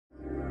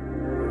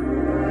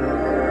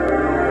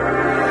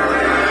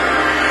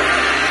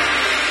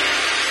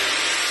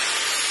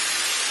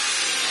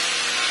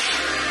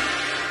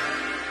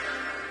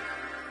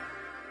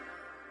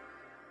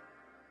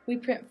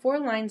print 4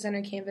 lines on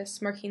our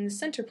canvas marking the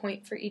center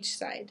point for each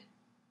side.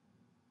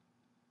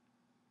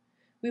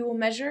 We will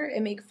measure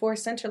and make 4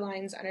 center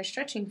lines on our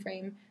stretching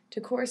frame to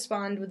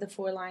correspond with the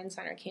 4 lines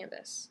on our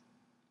canvas.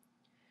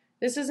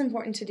 This is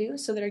important to do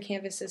so that our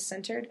canvas is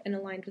centered and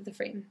aligned with the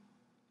frame.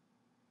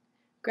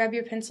 Grab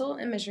your pencil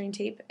and measuring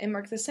tape and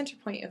mark the center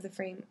point of the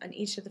frame on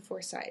each of the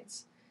 4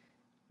 sides.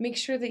 Make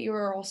sure that you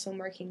are also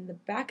marking the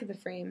back of the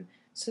frame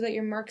so that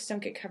your marks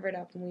don't get covered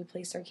up when we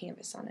place our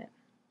canvas on it.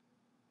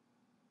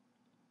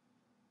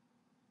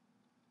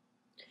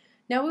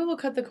 Now we will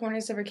cut the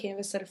corners of our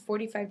canvas at a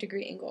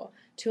 45-degree angle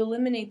to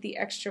eliminate the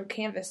extra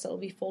canvas that will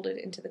be folded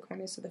into the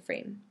corners of the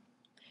frame.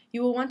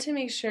 You will want to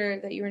make sure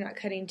that you are not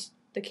cutting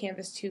the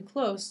canvas too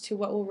close to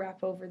what will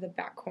wrap over the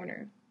back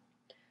corner.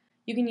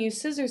 You can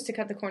use scissors to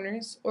cut the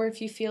corners, or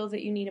if you feel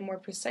that you need a more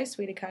precise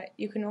way to cut,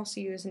 you can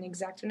also use an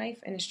X-Acto knife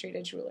and a straight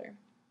edge ruler.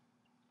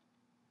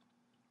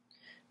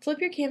 Flip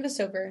your canvas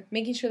over,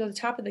 making sure that the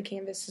top of the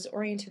canvas is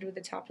oriented with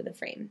the top of the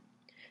frame.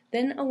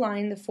 Then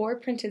align the 4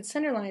 printed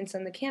center lines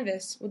on the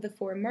canvas with the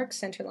 4 marked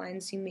center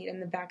lines you made on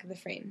the back of the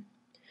frame.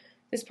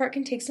 This part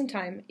can take some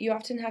time. You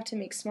often have to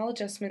make small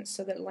adjustments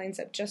so that it lines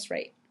up just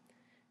right.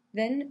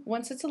 Then,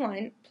 once it's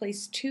aligned,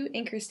 place 2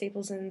 anchor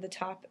staples in the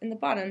top and the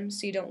bottom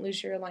so you don't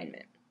lose your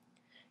alignment.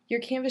 Your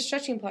canvas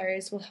stretching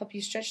pliers will help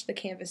you stretch the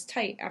canvas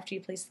tight after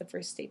you place the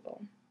first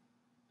staple.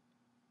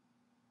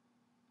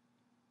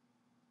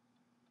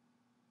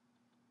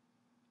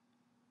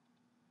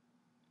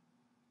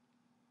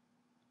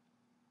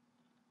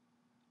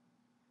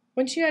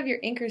 Once you have your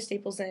anchor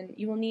staples in,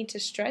 you will need to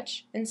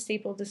stretch and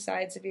staple the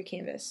sides of your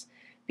canvas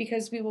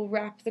because we will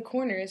wrap the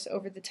corners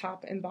over the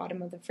top and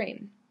bottom of the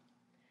frame.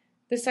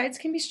 The sides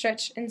can be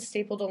stretched and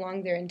stapled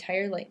along their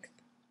entire length.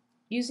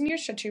 Using your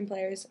stretching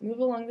pliers, move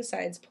along the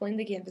sides, pulling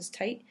the canvas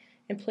tight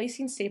and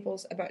placing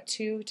staples about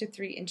 2 to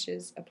 3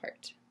 inches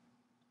apart.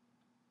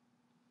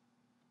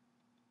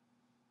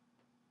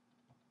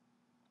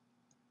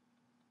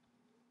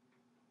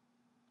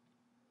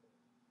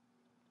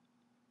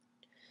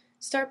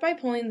 Start by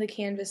pulling the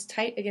canvas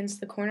tight against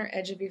the corner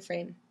edge of your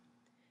frame.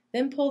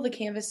 Then pull the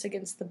canvas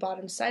against the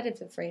bottom side of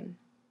the frame.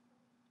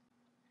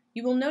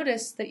 You will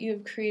notice that you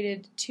have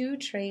created 2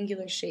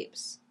 triangular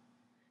shapes.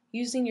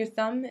 Using your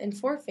thumb and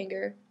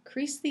forefinger,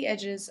 crease the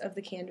edges of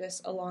the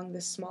canvas along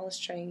the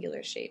smallest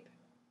triangular shape.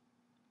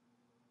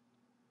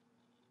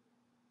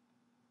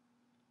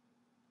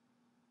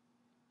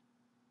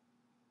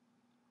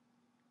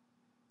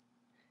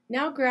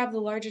 Now grab the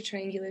larger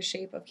triangular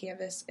shape of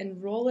canvas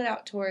and roll it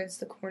out towards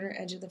the corner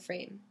edge of the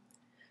frame,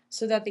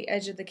 so that the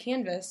edge of the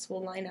canvas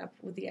will line up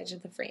with the edge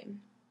of the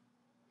frame.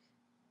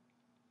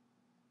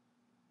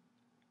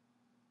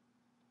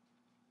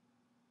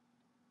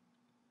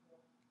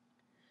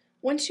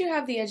 Once you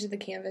have the edge of the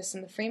canvas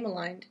and the frame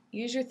aligned,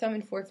 use your thumb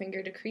and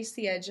forefinger to crease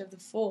the edge of the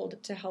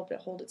fold to help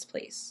it hold its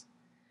place.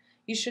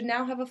 You should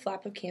now have a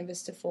flap of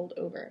canvas to fold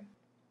over.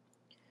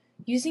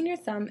 Using your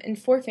thumb and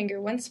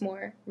forefinger once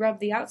more, rub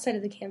the outside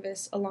of the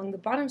canvas along the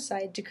bottom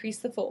side to crease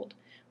the fold,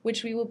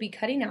 which we will be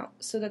cutting out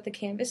so that the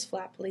canvas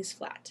flap lays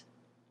flat.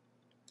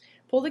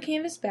 Pull the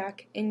canvas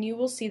back and you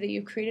will see that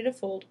you've created a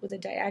fold with a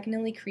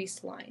diagonally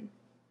creased line.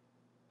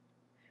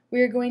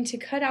 We are going to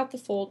cut out the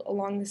fold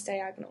along this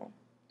diagonal.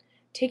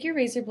 Take your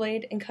razor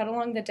blade and cut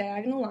along the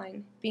diagonal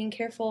line, being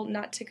careful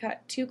not to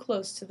cut too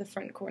close to the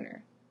front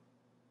corner.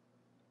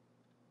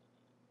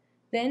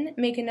 Then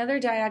make another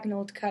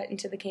diagonal cut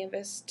into the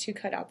canvas to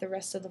cut out the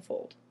rest of the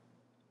fold.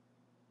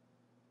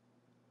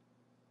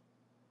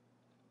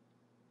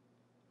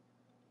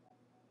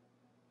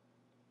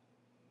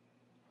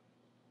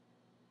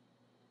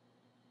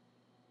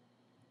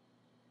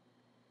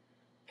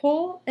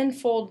 Pull and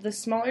fold the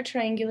smaller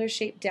triangular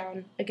shape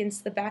down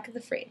against the back of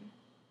the frame.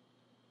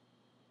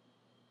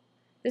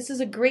 This is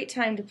a great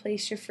time to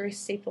place your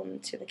first staple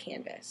into the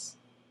canvas.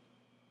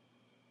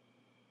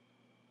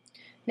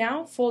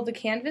 Now fold the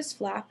canvas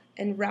flap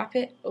and wrap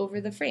it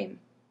over the frame.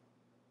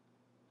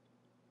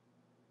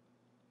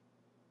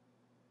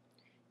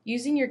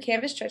 Using your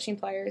canvas stretching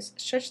pliers,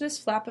 stretch this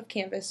flap of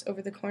canvas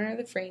over the corner of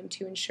the frame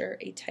to ensure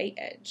a tight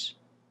edge.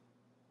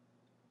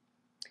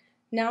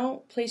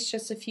 Now place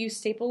just a few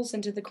staples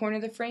into the corner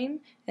of the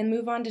frame and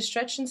move on to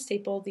stretch and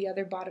staple the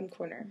other bottom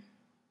corner.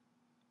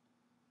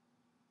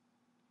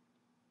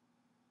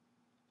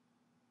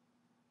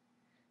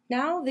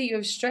 Now that you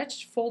have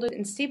stretched, folded,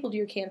 and stapled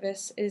your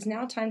canvas, it is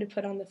now time to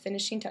put on the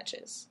finishing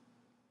touches.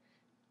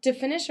 To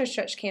finish our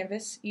stretched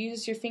canvas,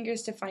 use your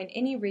fingers to find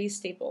any raised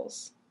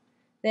staples.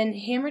 Then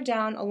hammer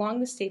down along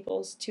the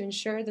staples to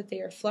ensure that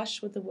they are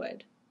flush with the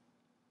wood.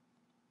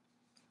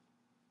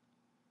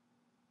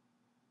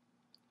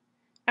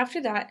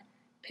 After that,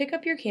 pick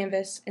up your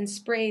canvas and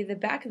spray the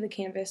back of the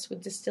canvas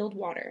with distilled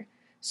water,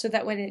 so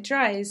that when it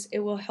dries, it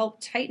will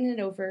help tighten it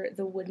over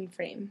the wooden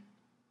frame.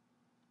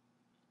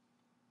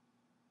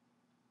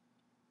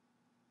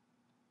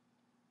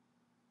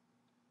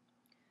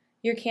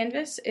 Your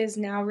canvas is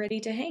now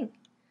ready to hang.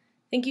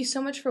 Thank you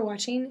so much for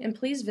watching, and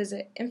please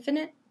visit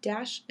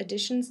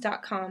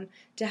infinite-editions.com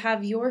to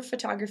have your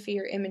photography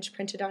or image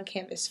printed on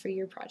canvas for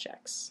your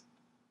projects.